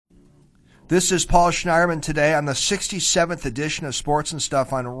This is Paul Schneiderman today on the 67th edition of Sports and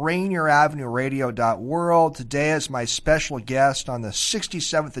Stuff on RainierAvenueRadio.world. Today as my special guest on the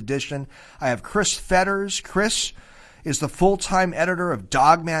 67th edition, I have Chris Fetters. Chris is the full-time editor of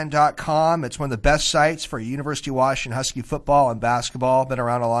Dawgman.com. It's one of the best sites for University of Washington Husky football and basketball. Been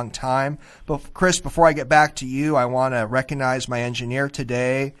around a long time. But Chris, before I get back to you, I want to recognize my engineer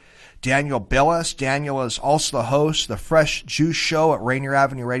today, Daniel Billis. Daniel is also the host of the Fresh Juice Show at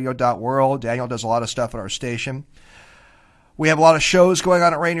RainierAvenueRadio.world. Daniel does a lot of stuff at our station. We have a lot of shows going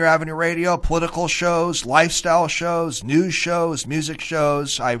on at Rainier Avenue Radio, political shows, lifestyle shows, news shows, music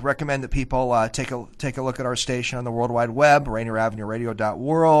shows. I recommend that people take a look at our station on the World Wide Web,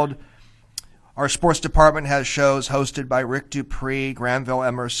 RainierAvenueRadio.world. Our sports department has shows hosted by Rick Dupree, Granville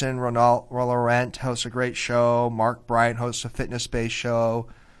Emerson, Ronald Laurent hosts a great show, Mark Bryant hosts a fitness-based show.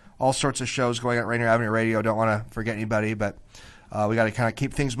 All sorts of shows going on at Rainier Avenue Radio. Don't want to forget anybody, but we got to kind of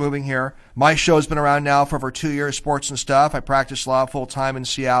keep things moving here. My show's been around now for over 2 years, Sports and Stuff. I practice law full-time in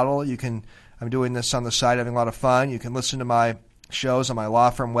Seattle. I'm doing this on the side, having a lot of fun. You can listen to my shows on my law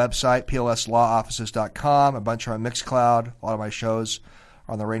firm website, plslawoffices.com, a bunch are on Mixcloud. A lot of my shows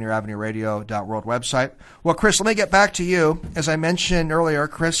are on the RainierAvenueRadio.world website. Well, Chris, let me get back to you. As I mentioned earlier,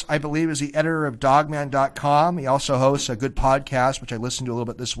 Chris, I believe, is the editor of Dawgman.com. He also hosts a good podcast, which I listened to a little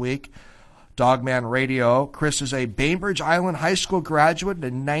bit this week, Dawgman Radio. Chris is a Bainbridge Island High School graduate and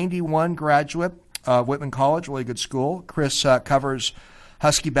a 91 graduate of Whitman College, really good school. Chris covers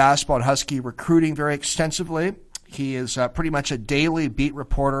Husky basketball and Husky recruiting very extensively. He is pretty much a daily beat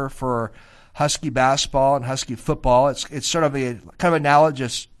reporter for Husky basketball and Husky football. It's sort of a kind of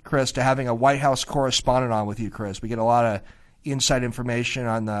analogous, Chris, to having a White House correspondent on with you, Chris. We get a lot of inside information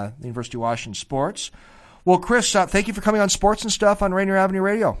on the University of Washington sports. Well, Chris, thank you for coming on Sports and Stuff on Rainier Avenue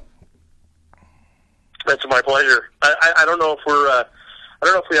Radio. That's my pleasure. I don't know if I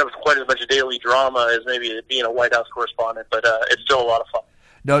don't know if we have quite as much daily drama as maybe being a White House correspondent, but it's still a lot of fun.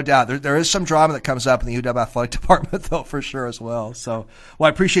 No doubt. There is some drama that comes up in the UW Athletic Department, though, for sure as well. So, I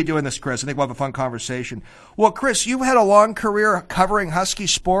appreciate doing this, Chris. I think we'll have a fun conversation. Well, Chris, you've had a long career covering Husky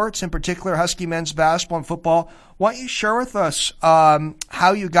sports, in particular Husky men's basketball and football. Why don't you share with us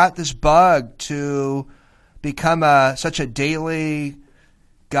how you got this bug to become such a daily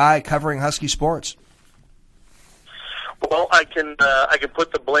guy covering Husky sports? Well, I can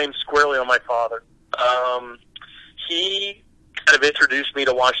put the blame squarely on my father. He kind of introduced me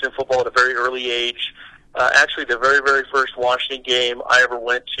to Washington football at a very early age. Actually, the very, very first Washington game I ever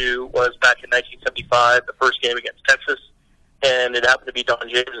went to was back in 1975, the first game against Texas, and it happened to be Don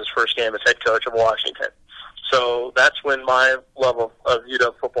James' first game as head coach of Washington. So that's when my love of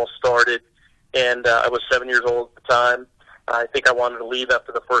UW football started, and I was 7 years old at the time. I think I wanted to leave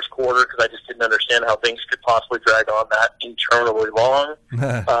after the first quarter because I just didn't understand how things could possibly drag on that interminably long.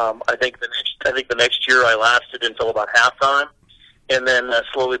 I think the next year I lasted until about halftime, and then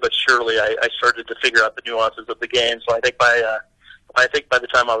slowly but surely I started to figure out the nuances of the game. So I think by the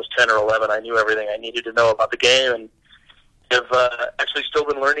time I was 10 or 11, I knew everything I needed to know about the game, and have actually still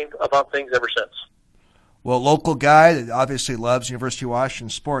been learning about things ever since. Well, local guy that obviously loves University of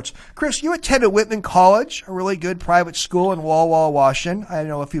Washington sports. Chris, you attended Whitman College, a really good private school in Walla Walla, Washington. I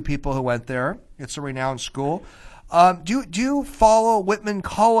know a few people who went there. It's a renowned school. Do you follow Whitman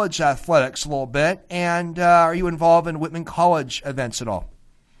College athletics a little bit, and are you involved in Whitman College events at all?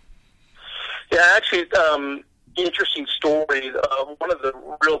 Yeah, actually, interesting story. One of the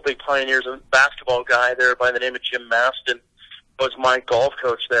real big pioneers of basketball guy there by the name of Jim Maston was my golf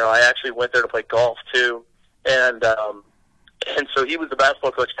coach there. I actually went there to play golf too. And so he was the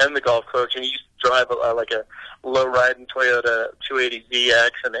basketball coach and the golf coach, and he used to drive like a low-riding Toyota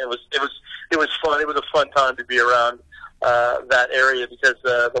 280ZX, and it was fun. It was a fun time to be around that area because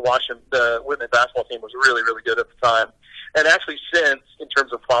the Whitman basketball team was really, really good at the time. And actually, since in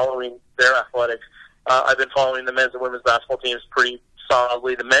terms of following their athletics, I've been following the men's and women's basketball teams pretty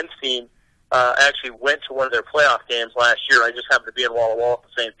solidly. The men's team actually went to one of their playoff games last year. I just happened to be in Walla Walla at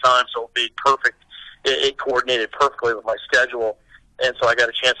the same time, so it would be perfect. It coordinated perfectly with my schedule, and so I got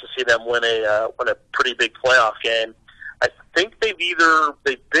a chance to see them win a pretty big playoff game. I think they've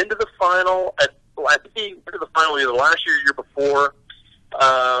been to the final. I think they went to the final either last year or year before.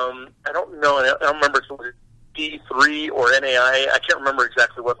 I don't know. I don't remember if it was D3 or NAI. I can't remember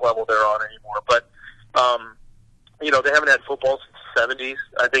exactly what level they're on anymore. But they haven't had football since the 70s.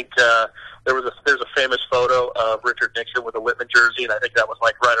 I think there's a famous photo of Richard Nixon with a Whitman jersey, and I think that was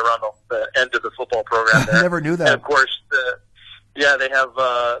like right around the end of the football program there. I never knew that. And of course, they have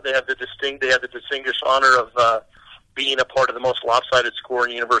the distinguished honor of being a part of the most lopsided score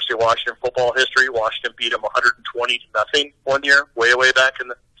in University of Washington football history. Washington beat them 120-0 one year, way back in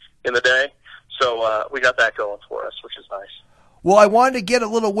the day. So we got that going for us, which is nice. Well, I wanted to get a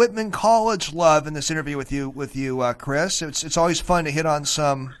little Whitman College love in this interview with you, Chris. It's always fun to hit on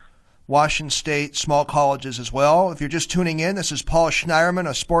some Washington State small colleges as well. If you're just tuning in, this is Paul Schneiderman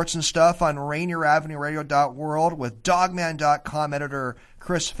of Sports and Stuff on RainierAvenueRadio.world with Dawgman.com editor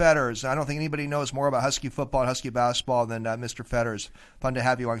Chris Fetters. I don't think anybody knows more about Husky football and Husky basketball than Mr. Fetters. Fun to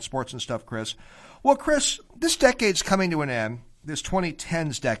have you on Sports and Stuff, Chris. Well, Chris, this decade's coming to an end. This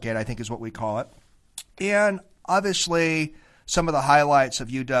 2010s decade, I think, is what we call it. And obviously, some of the highlights of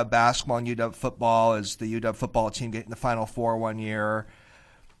UW basketball and UW football is the UW football team getting the Final Four one year.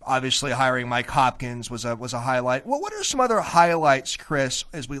 Obviously, hiring Mike Hopkins was a highlight. Well, what are some other highlights, Chris,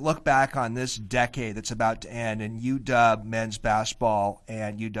 as we look back on this decade that's about to end in UW men's basketball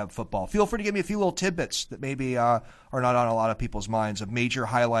and UW football? Feel free to give me a few little tidbits that maybe are not on a lot of people's minds of major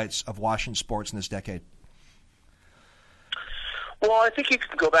highlights of Washington sports in this decade. Well, I think you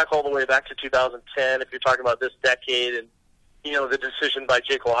can go back all the way back to 2010 if you're talking about this decade, and the decision by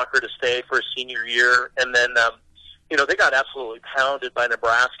Jake Locker to stay for his senior year, and then they got absolutely pounded by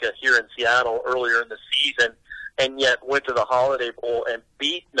Nebraska here in Seattle earlier in the season, and yet went to the Holiday Bowl and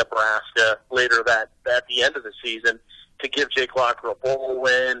beat Nebraska later at the end of the season to give Jake Locker a bowl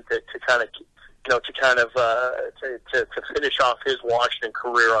win to finish off his Washington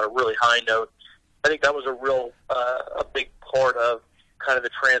career on a really high note. I think that was a big part of kind of the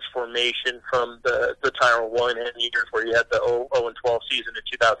transformation from the Tyrone Willingham years where you had the 0-12 season in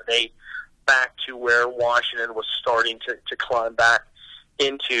 2008 back to where Washington was starting to climb back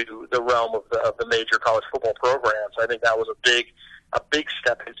into the realm of the major college football programs. I think that was a big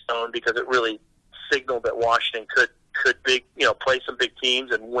stepping stone because it really signaled that Washington could play some big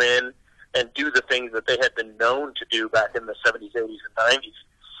teams and win and do the things that they had been known to do back in the 70s, 80s, and 90s.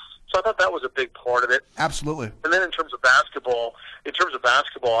 So I thought that was a big part of it. Absolutely. And then in terms of basketball,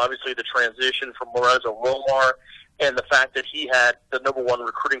 obviously the transition from Lorenzo Romar and the fact that he had the number one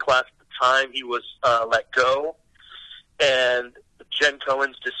recruiting class at the time he was let go, and Jen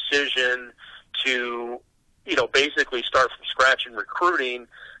Cohen's decision to, basically start from scratch in recruiting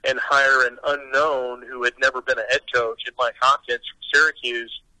and hire an unknown who had never been a head coach in Mike Hopkins from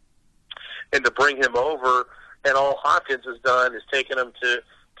Syracuse, and to bring him over, and all Hopkins has done is taken him to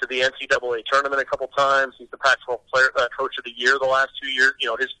the NCAA tournament a couple times. He's the Pac-12 coach of the year the last 2 years.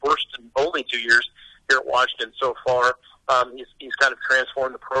 His first and only 2 years here at Washington so far. He's kind of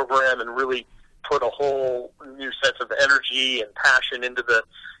transformed the program and really put a whole new sense of energy and passion into the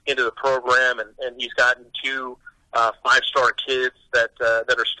program. And he's gotten two 5-star kids that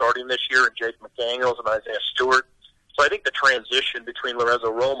are starting this year, in Jake McDaniels and Isaiah Stewart. So I think the transition between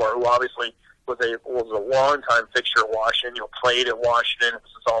Lorenzo Romar, who obviously was a long-time fixture at Washington, played at Washington, it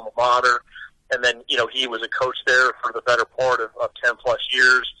was his alma mater, and then, he was a coach there for the better part of 10-plus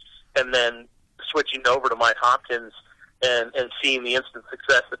years, and then switching over to Mike Hopkins and seeing the instant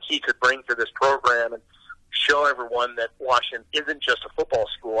success that he could bring to this program and show everyone that Washington isn't just a football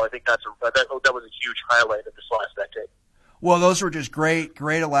school. I think that was a huge highlight of this last decade. Well, those were just great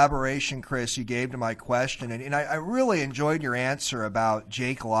elaboration, Chris, you gave to my question. And I really enjoyed your answer about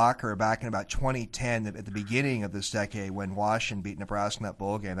Jake Locker back in about 2010 at the beginning of this decade when Washington beat Nebraska in that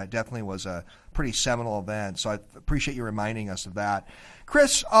bowl game. That definitely was a pretty seminal event. So I appreciate you reminding us of that.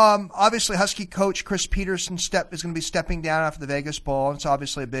 Chris, obviously Husky coach Chris Peterson is going to be stepping down after the Vegas Bowl. It's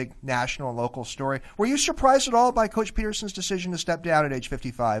obviously a big national and local story. Were you surprised at all by Coach Peterson's decision to step down at age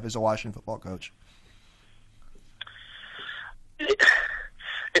 55 as a Washington football coach?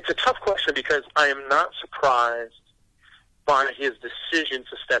 It's a tough question because I am not surprised by his decision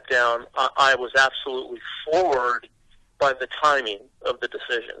to step down. I was absolutely floored by the timing of the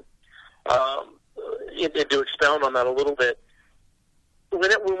decision. And to expound on that a little bit,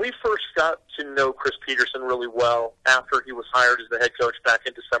 when we first got to know Chris Peterson really well after he was hired as the head coach back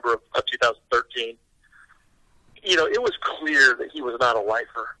in December of 2013, it was clear that he was not a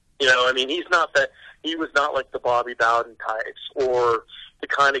lifer. He was not like the Bobby Bowden types or the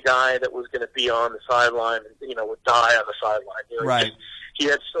kind of guy that was going to be on the sideline and, would die on the sideline. Right. He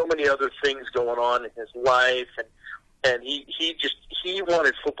had so many other things going on in his life, and he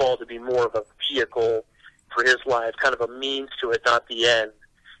wanted football to be more of a vehicle for his life, kind of a means to it, not the end.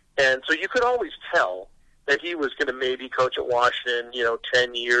 And so you could always tell that he was going to maybe coach at Washington,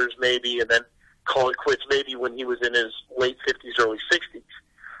 10 years maybe, and then call it quits maybe when he was in his late 50s, early 60s.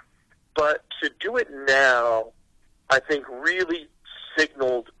 But to do it now, I think really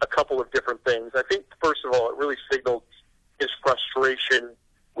signaled a couple of different things. I think, first of all, it really signaled his frustration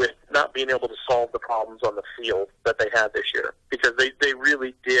with not being able to solve the problems on the field that they had this year, because they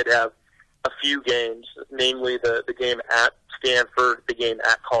really did have a few games, namely the game at Stanford, the game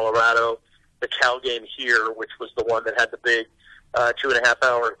at Colorado, the Cal game here, which was the one that had the big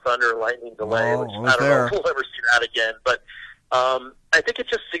 2.5-hour thunder and lightning delay. Which I don't know if we'll ever see that again. But I think it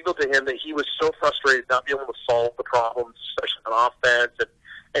just signaled to him that he was so frustrated not being able to solve the problems, especially on offense,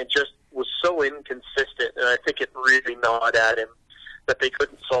 and just was so inconsistent. And I think it really gnawed at him that they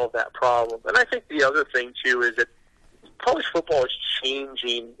couldn't solve that problem. And I think the other thing, too, is that college football is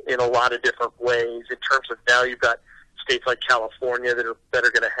changing in a lot of different ways in terms of now you've got states like California that are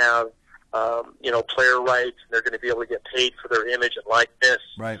going to have player rights, and they're going to be able to get paid for their image and likeness.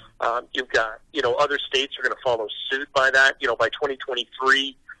 Right. You've got, other states are going to follow suit by that. By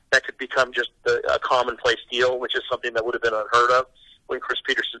 2023, that could become just a commonplace deal, which is something that would have been unheard of when Chris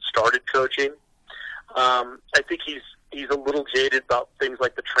Peterson started coaching. I think he's a little jaded about things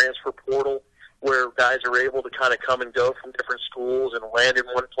like the transfer portal, where guys are able to kind of come and go from different schools and land in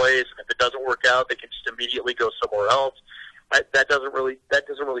one place. And if it doesn't work out, they can just immediately go somewhere else. That doesn't really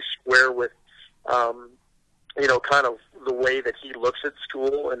square with, kind of the way that he looks at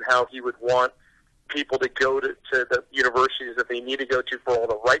school and how he would want people to go to the universities that they need to go to for all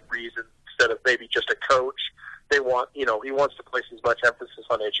the right reasons instead of maybe just a coach. They want, he wants to place as much emphasis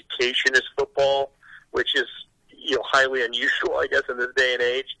on education as football, which is, highly unusual, I guess, in this day and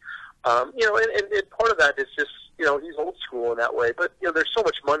age. And part of that is just, he's old school in that way. But, there's so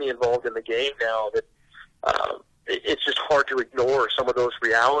much money involved in the game now that it's just hard to ignore some of those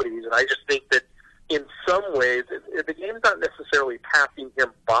realities. And I just think that in some ways, the game's not necessarily passing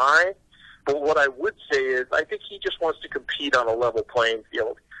him by. But what I would say is I think he just wants to compete on a level playing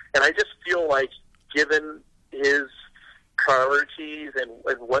field. And I just feel like given his priorities and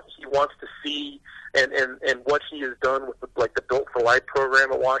what he wants to see and what he has done with the Built for Life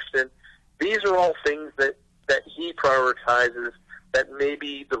program at Washington, these are all things that he prioritizes that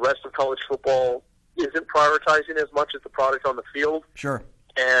maybe the rest of college football isn't prioritizing as much as the product on the field. Sure.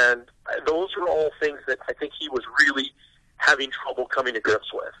 And those are all things that I think he was really having trouble coming to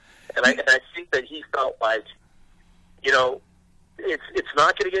grips with. And I think that he felt like, it's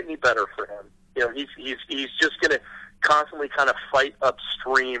not going to get any better for him. He's just going to constantly kind of fight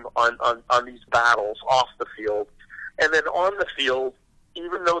upstream on these battles off the field. And then on the field,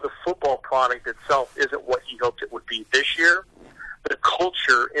 even though the football product itself isn't what he hoped it would be this year, the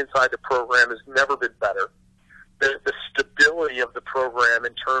culture inside the program has never been better. The stability of the program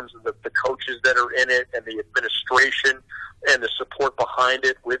in terms of the coaches that are in it and the administration and the support behind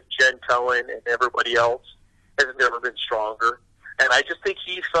it with Jen Cohen and everybody else has never been stronger. And I just think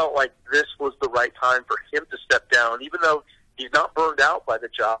he felt like this was the right time for him to step down, even though he's not burned out by the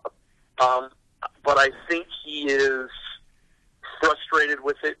job. But I think he is frustrated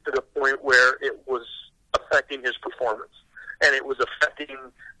with it to the point where it was affecting his performance. And it was affecting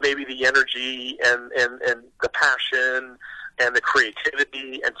maybe the energy and the passion and the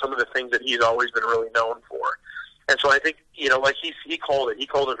creativity and some of the things that he's always been really known for. And so I think, like he called it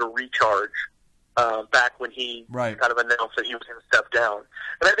a recharge back when he kind of announced that he was going to step down.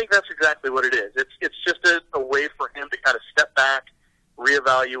 And I think that's exactly what it is. It's just a way for him to kind of step back,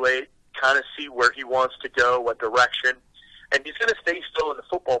 reevaluate, kind of see where he wants to go, what direction. And he's going to stay still in the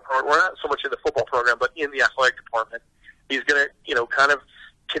football program, or not so much in the football program, but in the athletic department. He's going to, kind of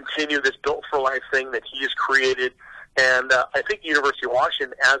continue this Built for Life thing that he has created. And I think University of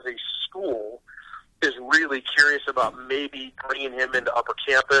Washington, as a school, is really curious about maybe bringing him into upper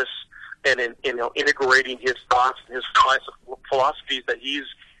campus and integrating his thoughts and his philosophies that he's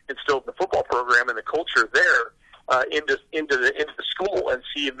instilled in the football program and the culture there into the school, and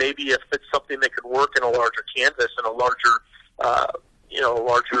see maybe if it's something that could work in a larger canvas and a larger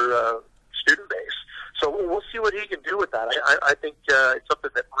student base. So we'll see what he can do with that. I think it's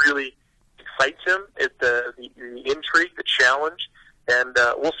something that really excites him. The intrigue, the challenge, and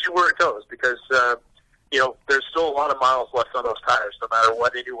we'll see where it goes because there's still a lot of miles left on those tires, no matter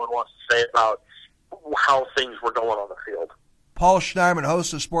what anyone wants to say about how things were going on the field. Paul Schneiderman,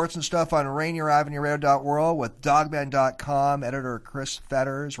 host of Sports and Stuff on RainierAvenueRadio.world with Dawgman.com, editor Chris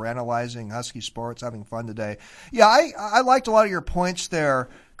Fetters. We're analyzing Husky sports, having fun today. Yeah, I liked a lot of your points there,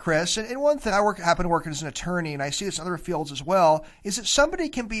 Chris. And one thing, I happen to work as an attorney, and I see this in other fields as well, is that somebody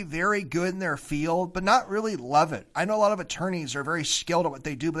can be very good in their field, but not really love it. I know a lot of attorneys are very skilled at what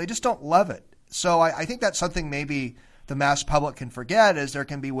they do, but they just don't love it. So I think that's something maybe the mass public can forget, is there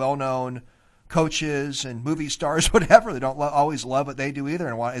can be well-known coaches and movie stars, whatever. They don't always love what they do either,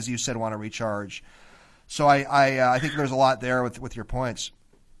 and as you said, want to recharge. So I think there's a lot there with your points.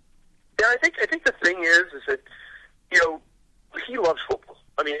 Yeah, I think the thing is that he loves football.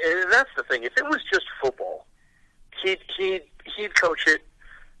 I mean, and that's the thing. If it was just football, he'd coach it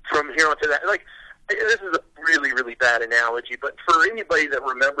from here on to that. Like, this is a really, really bad analogy, but for anybody that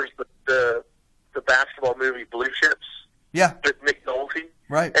remembers the basketball movie Blue Chips. Yeah. With Nick Nolte.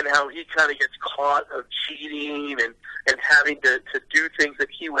 Right. And how he kind of gets caught of cheating and having to do things that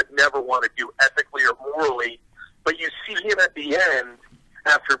he would never want to do ethically or morally. But you see him at the end,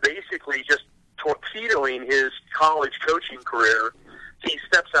 after basically just torpedoing his college coaching career, he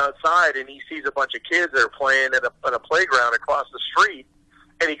steps outside and he sees a bunch of kids that are playing at a playground across the street,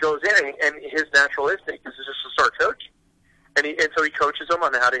 and he goes in, and his natural instinct is just to start coaching. And so he coaches them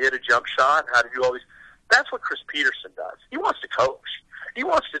on how to hit a jump shot, how to do all these. That's what Chris Peterson does. He wants to coach. He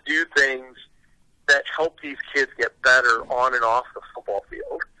wants to do things that help these kids get better on and off the football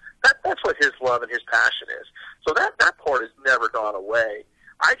field. That's what his love and his passion is. So that part has never gone away.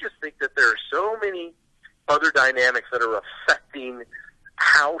 I just think that there are so many other dynamics that are affecting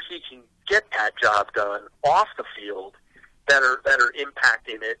how he can get that job done off the field that are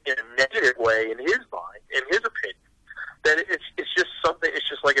impacting it in a negative way in his mind, in his opinion. That it's just something. It's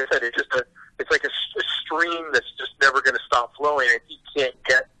just like I said. It's like a stream that's just never going to stop flowing, and he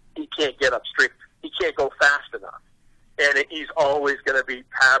can't get upstream. He can't go fast enough, and he's always going to be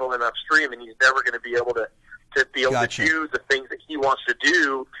paddling upstream, and he's never going to be able to Gotcha. to do the things that he wants to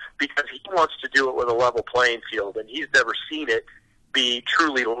do, because he wants to do it with a level playing field, and he's never seen it be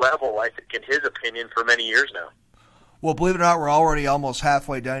truly level, I think, in his opinion, for many years now. Well, believe it or not, we're already almost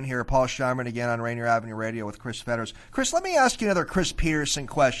halfway done here. Paul Steinman again on Rainier Avenue Radio with Chris Fetters. Chris, let me ask you another Chris Peterson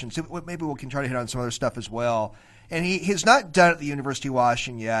question. Maybe we can try to hit on some other stuff as well. And he's not done at the University of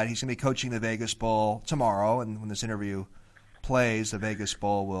Washington yet. He's going to be coaching the Vegas Bowl tomorrow, and when this interview plays, the Vegas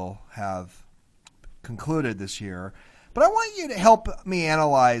Bowl will have concluded this year. But I want you to help me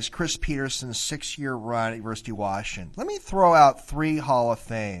analyze Chris Peterson's 6-year run at University of Washington. Let me throw out 3 Hall of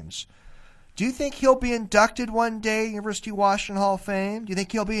Fames. Do you think he'll be inducted one day in University of Washington Hall of Fame? Do you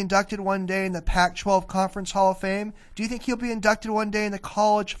think he'll be inducted one day in the Pac-12 Conference Hall of Fame? Do you think he'll be inducted one day in the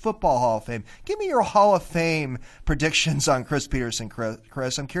College Football Hall of Fame? Give me your Hall of Fame predictions on Chris Peterson,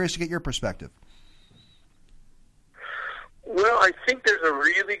 Chris. I'm curious to get your perspective. Well, I think there's a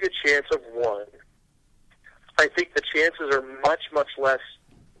really good chance of 1. I think the chances are much, much less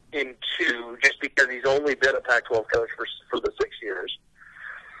in 2, just because he's only been a Pac-12 coach for the 6 years.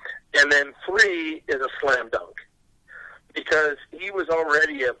 And then 3 is a slam dunk, because he was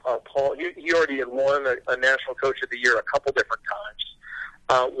already he already had won a National Coach of the Year a couple different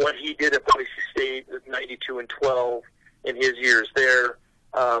times. What he did at Boise State with 92-12 in his years there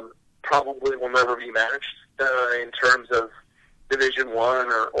probably will never be matched in terms of Division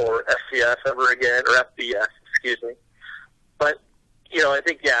I or FCS ever again, or FBS, excuse me. But I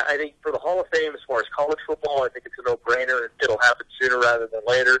think for the Hall of Fame, as far as college football, I think it's a no-brainer. It'll happen sooner rather than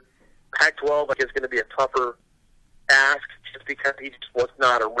later. Pac-12, I think, is going to be a tougher ask, just because he just was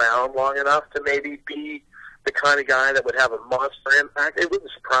not around long enough to maybe be the kind of guy that would have a monster impact. It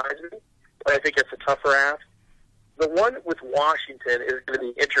wouldn't surprise me, but I think it's a tougher ask. The one with Washington is going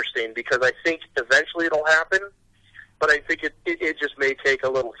to be interesting, because I think eventually it'll happen, but I think it just may take a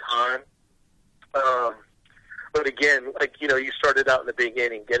little time. But again, you started out in the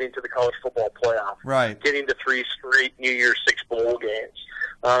beginning, getting to the college football playoff, right? Getting to 3 straight New Year's 6 bowl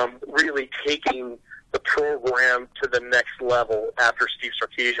games, really taking the program to the next level after Steve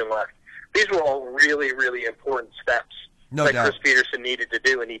Sarkisian left. These were all really, really important steps that Chris Peterson needed to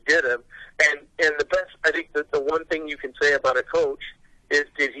do, and he did them. And the best, I think, the one thing you can say about a coach is,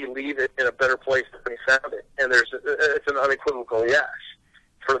 did he leave it in a better place than he found it? And it's an unequivocal yes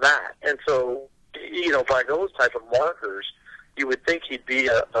for that. And so, by those type of markers, you would think he'd be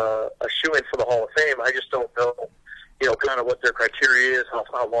a shoo-in for the Hall of Fame. I just don't know, kind of what their criteria is,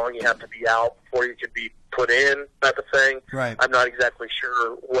 how long you have to be out before you can be put in, type of thing. Right. I'm not exactly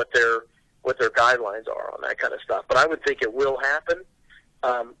sure what their guidelines are on that kind of stuff, but I would think it will happen.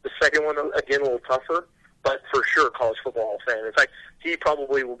 The second one, again, a little tougher, but for sure, College Football Hall of Fame. In fact, he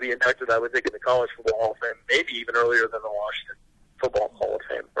probably will be inducted, I would think, in the College Football Hall of Fame, maybe even earlier than the Washington Football Hall of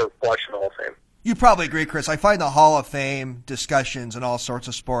Fame, or Washington Hall of Fame. You probably agree, Chris. I find the Hall of Fame discussions in all sorts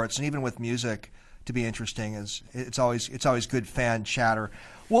of sports, and even with music, to be interesting. It's always good fan chatter.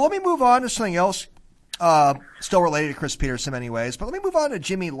 Well, let me move on to something else, still related to Chris Peterson, anyways. But let me move on to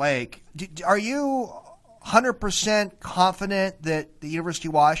Jimmy Lake. Are you 100% confident that the University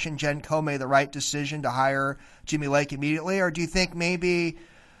of Washington GenCo made the right decision to hire Jimmy Lake immediately, or do you think maybe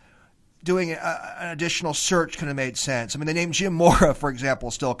doing an additional search could have made sense? I mean, the name Jim Mora, for example,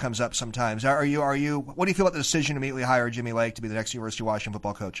 still comes up sometimes. What do you feel about the decision to immediately hire Jimmy Lake to be the next University of Washington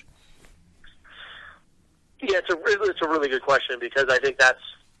football coach? Yeah, it's a really good question, because I think that's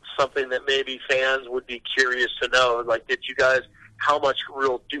something that maybe fans would be curious to know. Like, how much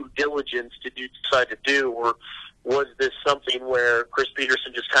real due diligence did you decide to do? was this something where Chris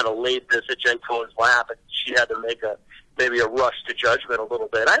Peterson just kind of laid this at Jen Cohen's lap and she had to make maybe a rush to judgment a little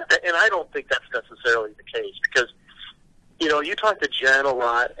bit? And I don't think that's necessarily the case because, you talk to Jen a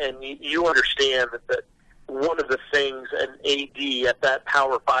lot and you understand that one of the things an AD at that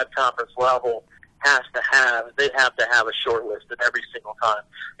Power 5 conference level they have to have a short list at every single time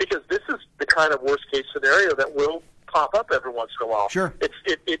because this is the kind of worst case scenario that will pop up every once in a while. Sure.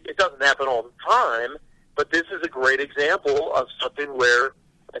 It doesn't happen all the time, but this is a great example of something where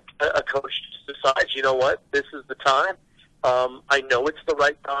a coach decides, you know what, this is the time. I know it's the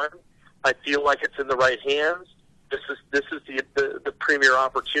right time. I feel like it's in the right hands. This is the premier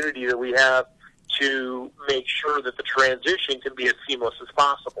opportunity that we have to make sure that the transition can be as seamless as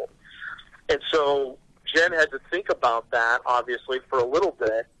possible. And so Jen had to think about that, obviously, for a little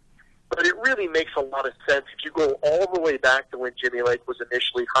bit, but it really makes a lot of sense if you go all the way back to when Jimmy Lake was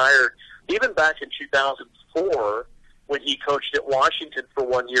initially hired, even back in 2004 when he coached at Washington for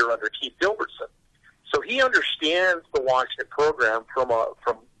 1 year under Keith Gilbertson. So he understands the Washington program from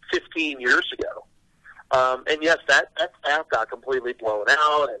 15 years ago. And yes, that staff got completely blown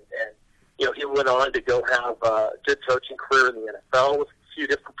out, and he went on to go have a good coaching career in the NFL with a few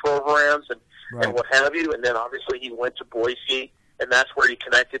different programs and what have you. And then obviously he went to Boise, and that's where he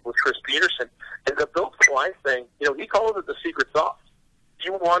connected with Chris Peterson. And the Built for Life thing, he called it the secret sauce.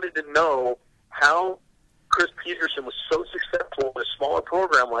 You wanted to know how Chris Peterson was so successful in a smaller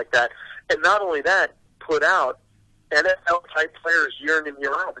program like that, and not only that, put out NFL-type players year in and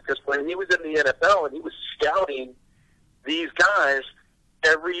year out, because when he was in the NFL and he was scouting these guys,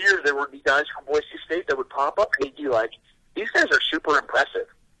 every year there would be guys from Boise State that would pop up, and he'd be like, these guys are super impressive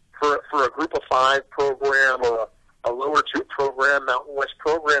for a group of 5 program or a lower 2 program, Mountain West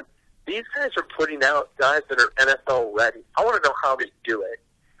program. These guys are putting out guys that are NFL ready. I want to know how they do it.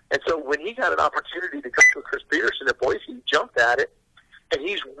 And so when he got an opportunity to come to Chris Peterson at Boise, he jumped at it, and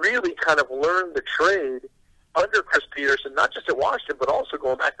he's really kind of learned the trade under Chris Peterson, not just at Washington, but also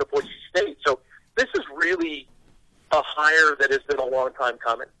going back to Boise State. So this is really a hire that has been a long time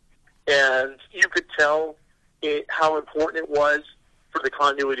coming. And you could tell how important it was for the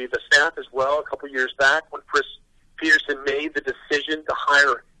continuity of the staff as well. A couple years back when Chris Peterson made the decision to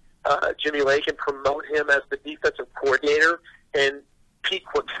hire Jimmy Lake and promote him as the defensive coordinator, and Pete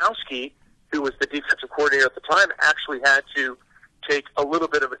Kwiatkowski, who was the defensive coordinator at the time, actually had to take a little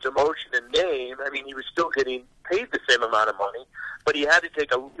bit of a demotion in name. I mean, he was still getting paid the same amount of money, but he had to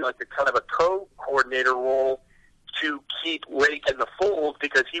take a kind of a co-coordinator role to keep Lake in the fold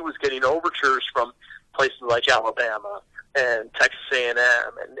because he was getting overtures from places like Alabama and Texas A&M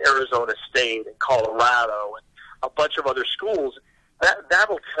and Arizona State and Colorado and a bunch of other schools.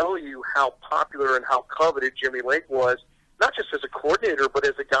 That'll tell you how popular and how coveted Jimmy Lake was, not just as a coordinator, but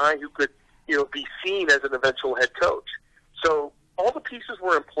as a guy who could, be seen as an eventual head coach. So all the pieces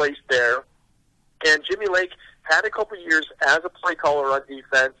were in place there, and Jimmy Lake had a couple of years as a play caller on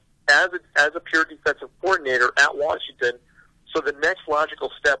defense, as a pure defensive coordinator at Washington. So the next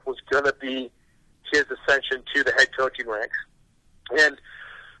logical step was going to be his ascension to the head coaching ranks. And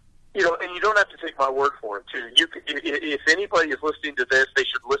you don't have to take my word for it, too. If anybody is listening to this, they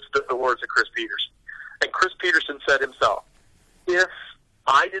should listen to the words of Chris Peterson. And Chris Peterson said himself, if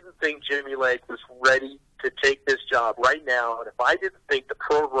I didn't think Jimmy Lake was ready to take this job right now, and if I didn't think the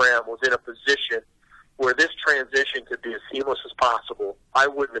program was in a position where this transition could be as seamless as possible, I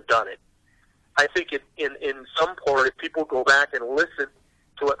wouldn't have done it. I think in some part, if people go back and listen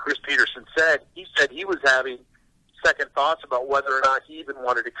to what Chris Peterson said he was having second thoughts about whether or not he even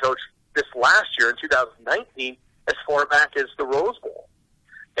wanted to coach this last year in 2019 as far back as the Rose Bowl.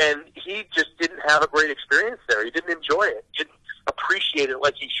 And he just didn't have a great experience there. He didn't enjoy it. He didn't appreciate it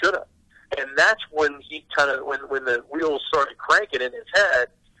like he should have. And that's when he when the wheels started cranking in his head,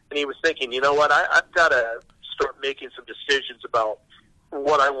 and he was thinking, you know what, I've got to start making some decisions about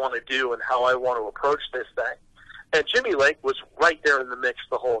what I want to do and how I want to approach this thing. And Jimmy Lake was right there in the mix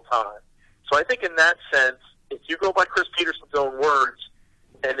the whole time. So I think in that sense, if you go by Chris Peterson's own words,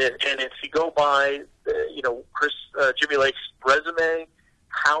 and if you go by Jimmy Lake's resume,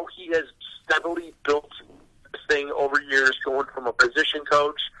 how he has steadily built this thing over years, going from a position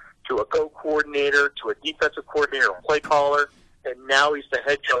coach to a co-coordinator to a defensive coordinator, a play caller, and now he's the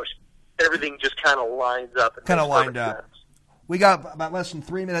head coach. Everything just kind of lines up. Kind of lined up. Sense. We got about less than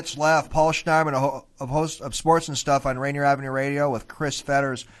 3 minutes left. Paul Schneiderman, host of Sports and Stuff on Rainier Avenue Radio with Chris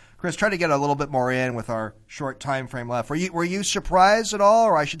Fetters. Chris, try to get a little bit more in with our short time frame left. Were you surprised at all,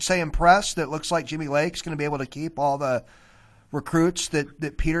 or I should say impressed, that it looks like Jimmy Lake's going to be able to keep all the recruits that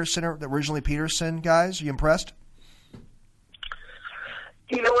originally Peterson guys? Are you impressed?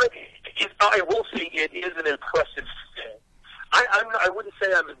 You know what? I will say it is an impressive thing. I wouldn't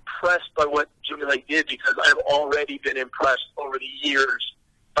say I'm impressed by what Jimmy Lake did, because I've already been impressed over the years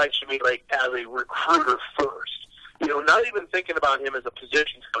by Jimmy Lake as a recruiter first. You know, not even thinking about him as a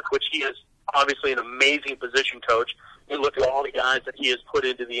position coach, which he is obviously an amazing position coach. You look at all the guys that he has put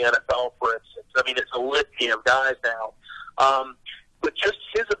into the NFL, for instance. I mean, it's a litany of guys now. But just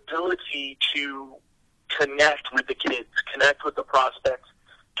his ability to connect with the kids, connect with the prospects,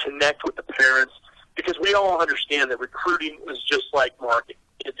 connect with the parents, because we all understand that recruiting is just like marketing.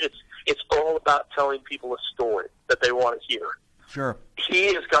 It's all about telling people a story that they want to hear. Sure.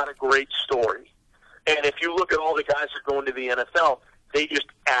 He has got a great story. And if you look at all the guys that go into the NFL, they just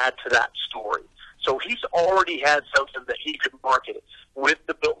add to that story. So he's already had something that he could market with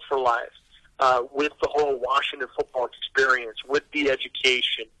the Built for Life, with the whole Washington football experience, with the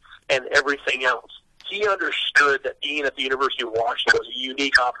education and everything else. He understood that being at the University of Washington was a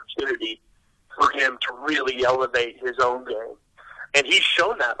unique opportunity for him to really elevate his own game. And he's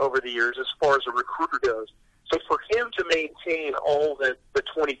shown that over the years as far as a recruiter goes. So for him to maintain all the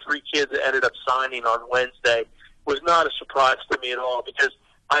 23 kids that ended up signing on Wednesday was not a surprise to me at all, because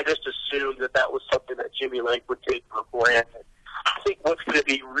I just assumed that was something that Jimmy Lake would take for granted. I think what's going to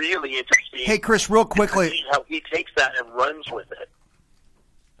be really interesting, hey, Chris, real quickly, is to see how he takes that and runs with it.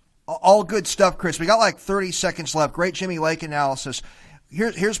 All good stuff, Chris. We got like 30 seconds left. Great Jimmy Lake analysis.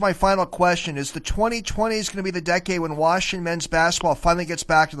 Here's my final question. Is the 2020s going to be the decade when Washington men's basketball finally gets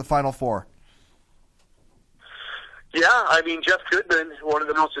back to the Final Four? Yeah, I mean, Jeff Goodman, one of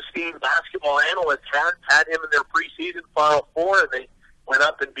the most esteemed basketball analysts, had him in their preseason Final Four, and they went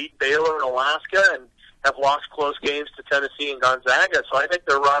up and beat Baylor and Alaska and have lost close games to Tennessee and Gonzaga. So I think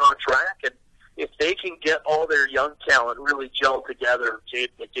they're right on track. And if they can get all their young talent really gelled together, Jade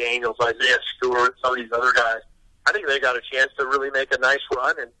McDaniels, Isaiah Stewart, some of these other guys, I think they got a chance to really make a nice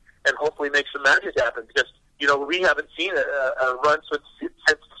run and hopefully make some magic happen. Because, you know, we haven't seen a run since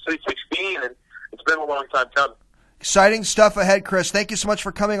Sweet 16, and it's been a long time coming. Exciting stuff ahead, Chris. Thank you so much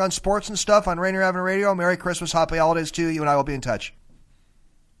for coming on Sports and Stuff on Rainier Avenue Radio. Merry Christmas, Happy Holidays to you. You and I will be in touch.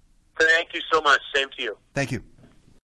 Thank you so much. Same to you. Thank you.